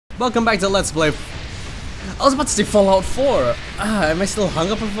Welcome back to Let's Play. I was about to say Fallout 4. Am I still hung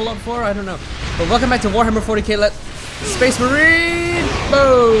up on Fallout 4? I don't know. But welcome back to Warhammer 40k Space Marine.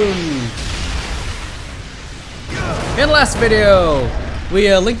 Boom! In the last video,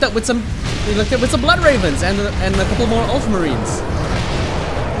 we linked up with some Blood Ravens and a couple more Ultramarines.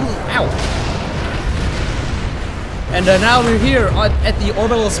 Ow! And now we're here at the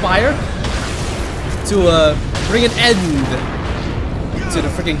orbital spire to bring an end to the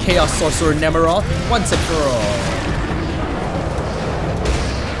freaking Chaos Sorcerer Nemiroth once and for all.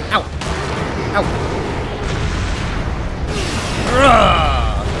 Ow! Ow!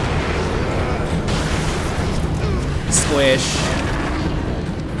 Urgh. Squish.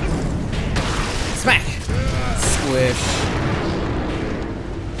 Smack! Squish.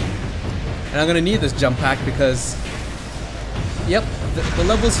 And I'm gonna need this jump pack because, yep, the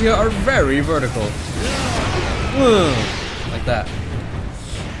levels here are very vertical. Like that.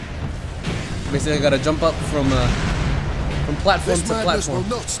 Basically, I gotta jump up from platform to platform. This will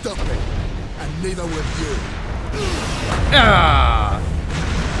not stop me, and neither will you. Ah!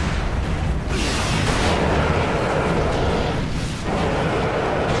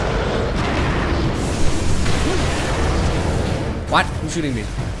 What? Who's shooting me?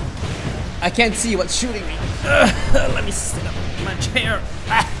 I can't see what's shooting me. Let me sit up in my chair.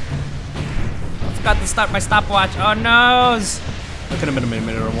 I forgot to start my stopwatch. Oh no! It could have been a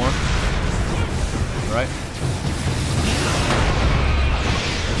minute or more. Right?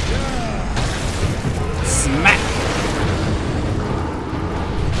 Smack!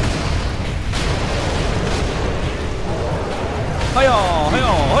 Hiyo!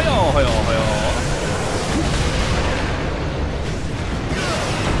 Hiyo! Hiyo! Hiyo! Hiyo!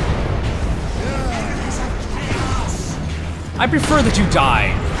 I prefer that you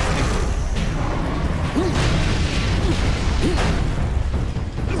die.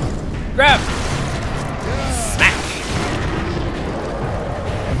 Grab! Smack!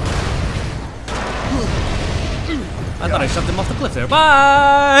 I thought I shoved him off the cliff there.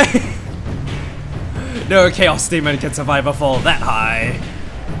 Bye! No Chaos Demon can survive a fall that high.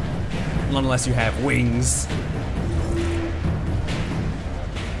 Unless you have wings.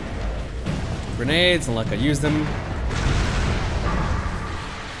 Grenades, and like I use them.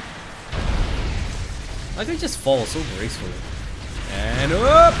 I could just fall so gracefully. And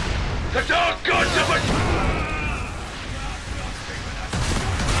up! The dark gods of it!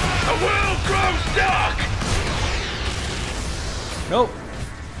 The world grows dark! Nope.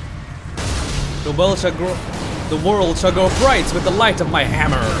 The world shall grow bright with the light of my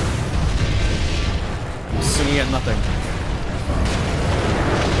hammer. I'm swinging at nothing.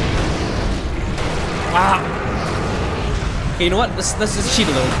 Ah! Okay, you know what? Let's just cheat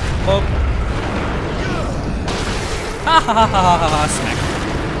a little. Oh. Ha ha ha ha ha ha! Smack.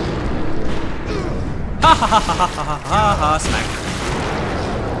 Ha ha ha ha ha ha ha ha! Smack.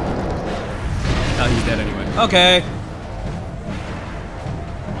 Oh, he's dead anyway. Okay.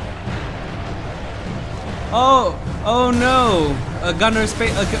 Oh no! A gunner, a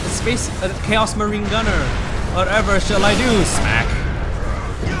Chaos Marine gunner. Whatever shall I do? Smack.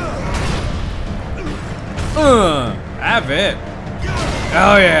 Have it.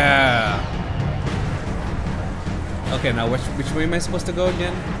 Oh yeah. Okay, now which way am I supposed to go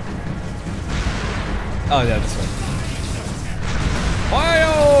again? Oh yeah, this way.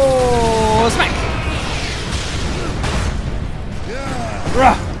 Oh, smack!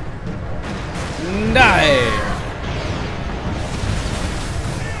 Rah! Die!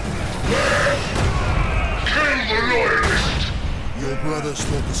 Kill the loyalist! Your brothers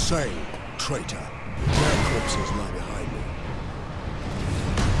thought the same, traitor. Their corpses lie behind me.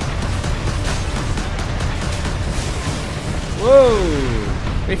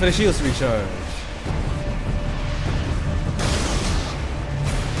 Whoa! Wait for the shields to recharge.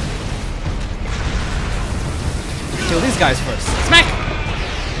 Kill these guys first. Smack!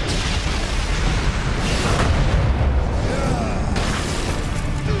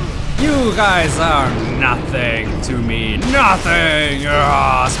 You guys are nothing to me. Nothing!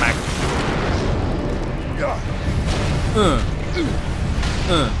 Smack!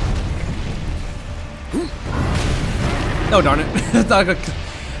 Oh darn it. Thought I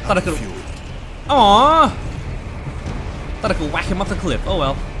could. Aww! Thought I could whack him off the cliff. Oh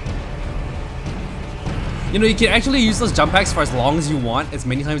well. You know, you can actually use those jump packs for as long as you want, as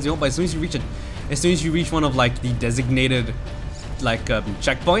many times as you want, but as soon as you reach one of like the designated like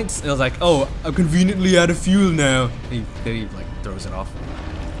checkpoints, it was like, oh, I'm conveniently out of fuel now. And then he like throws it off.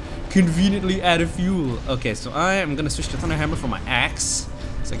 Conveniently out of fuel. Okay, so I am gonna switch to Thunder Hammer for my axe,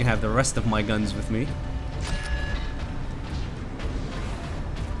 so I can have the rest of my guns with me.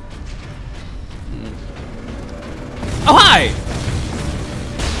 Die!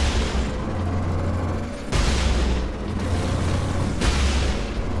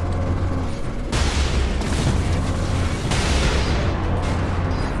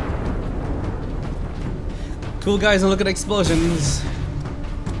 Cool guys, and look at explosions.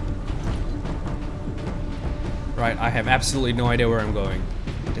 Right, I have absolutely no idea where I'm going.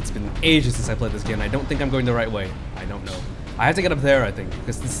 It's been ages since I played this game. I don't think I'm going the right way. I don't know. I have to get up there, I think,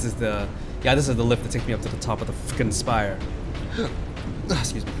 because this is the... Yeah, this is the lift that takes me up to the top of the freaking spire.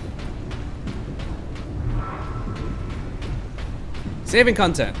 Excuse me. Saving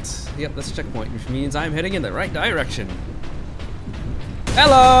content. Yep, that's a checkpoint, which means I'm heading in the right direction.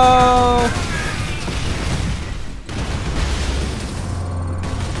 Hello!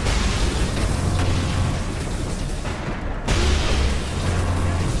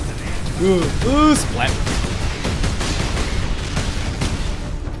 Ooh, splat.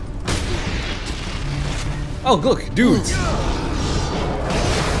 Oh, look, dudes.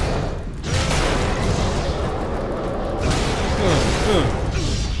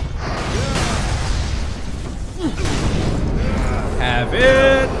 Have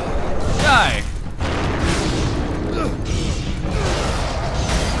it. Die.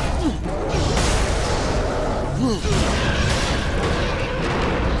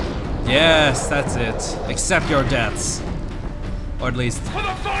 Yes, that's it. Accept your deaths. Or at least... For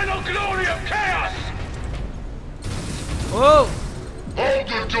the final glory of chaos! Whoa! Hold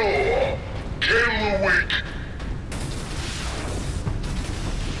the door! Kill the weak!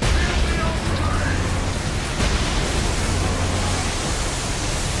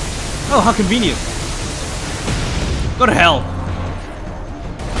 Oh, how convenient. Go to hell.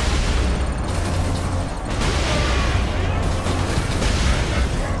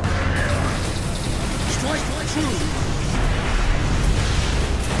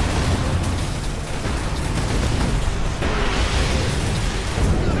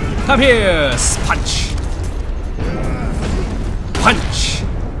 Come here, punch. Punch.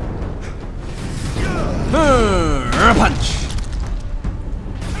 Punch.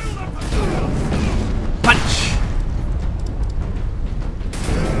 Punch.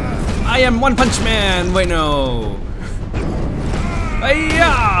 I am One Punch Man. Wait, no.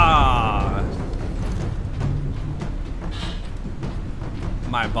 Hiya!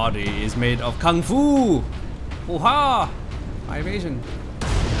 My body is made of kung fu. Hoo-ha! My evasion.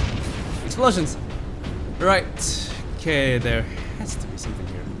 Explosions. Right. Okay, there has to be something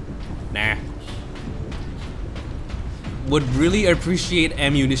here. Nah. Would really appreciate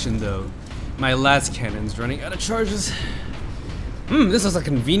ammunition though. My last cannon's running out of charges. This is a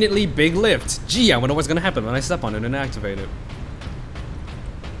conveniently big lift. Gee, I wonder what's gonna happen when I step on it and activate it.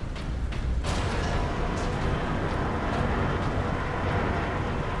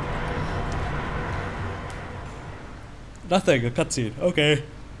 Nothing, a cutscene. Okay.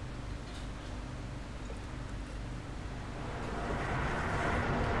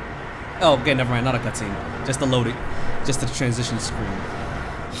 Oh, okay, never mind, not a cutscene. Just the loading. Just the transition screen.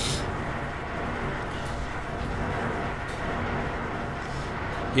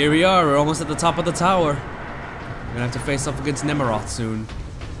 Here we are, we're almost at the top of the tower. We're gonna have to face off against Nemeroth soon.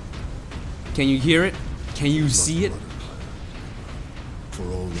 Can you hear it? Can you see it? For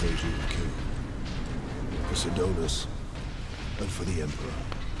all those you have killed. For Sidonus. And for the Emperor.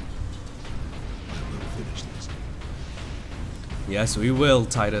 I will finish this. Yes, we will,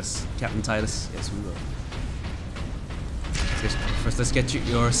 Titus. Captain Titus. Yes, we will. First, let's get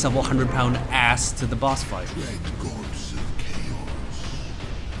your several hundred-pound ass to the boss fight. Dread gods of chaos,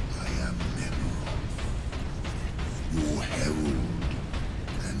 I am Nemeroth, your herald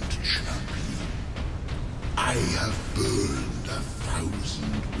and champion. I have burned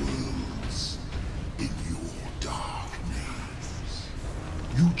 1,000 worlds in your dark names.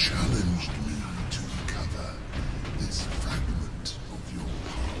 You challenged me to recover this fragment of your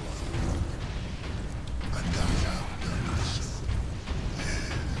power, and I have done so.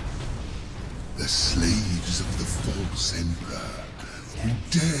 The slaves of the false emperor, who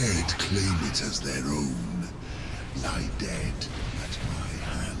dared claim it as their own, lie dead at my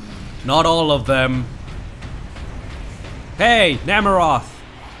hand. Not all of them. Hey, Nemeroth!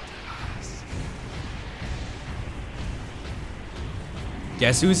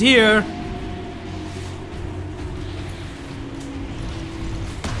 Guess who's here?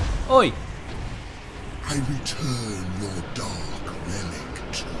 Oi! I return your dark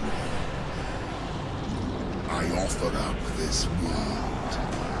relic to you. I offer up this world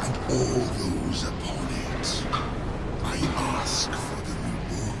and all those upon it. I ask for the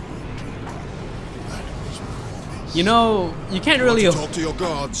reward that was promised. You know, you can't really... Want to talk to your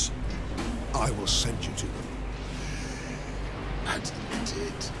gods? I will send you to them. Admit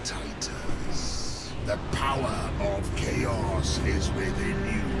it, Titus. The power of chaos is within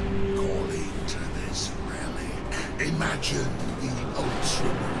you, calling to this relic. Imagine the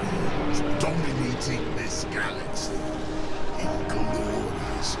Ultramarines dominating this galaxy in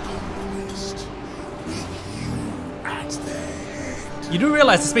glorious conquest, with you at their head. You do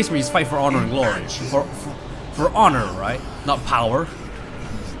realize the Space Marines fight for honor and glory. For honor, right? Not power.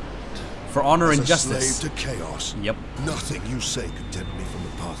 For honor and justice. Slave to chaos. Yep. Nothing you say could tempt me from the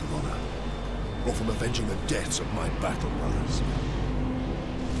path of honor, or from avenging the deaths of my battle brothers.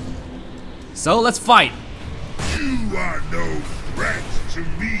 So let's fight. You are no threat to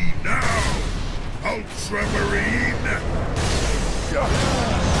me now, Ultramarine!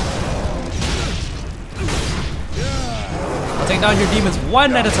 I'll take down your demons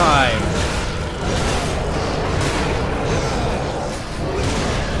one at a time.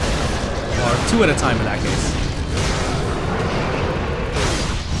 Or two at a time in that case.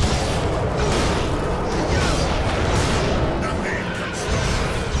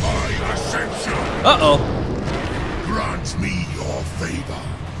 Uh-oh. Grant me your favor.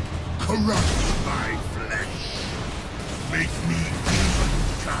 Corrupt my flesh. Make me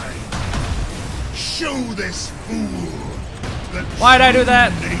humankind. Show this fool the Why'd I do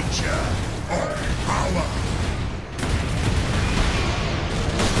that? nature of power.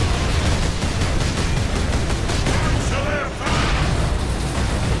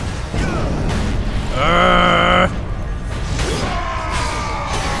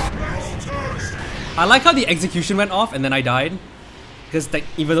 I like how the execution went off and then I died. Because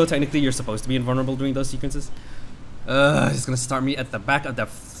even though technically you're supposed to be invulnerable during those sequences. It's gonna start me at the back of the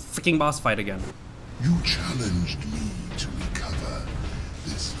freaking boss fight again. You challenged me to recover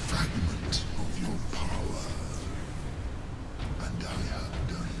this fragment of your power. And I have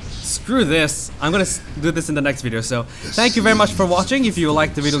done so. Screw this. I'm gonna do this in the next video. So thank you very much for watching. If you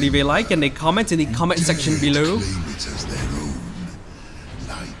liked the video, leave a like and a comment in the comment section below. Claim it as their own.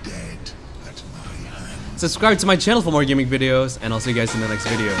 Lie dead at my hand. Subscribe to my channel for more gaming videos, and I'll see you guys in the next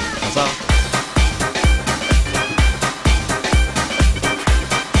video. That's all.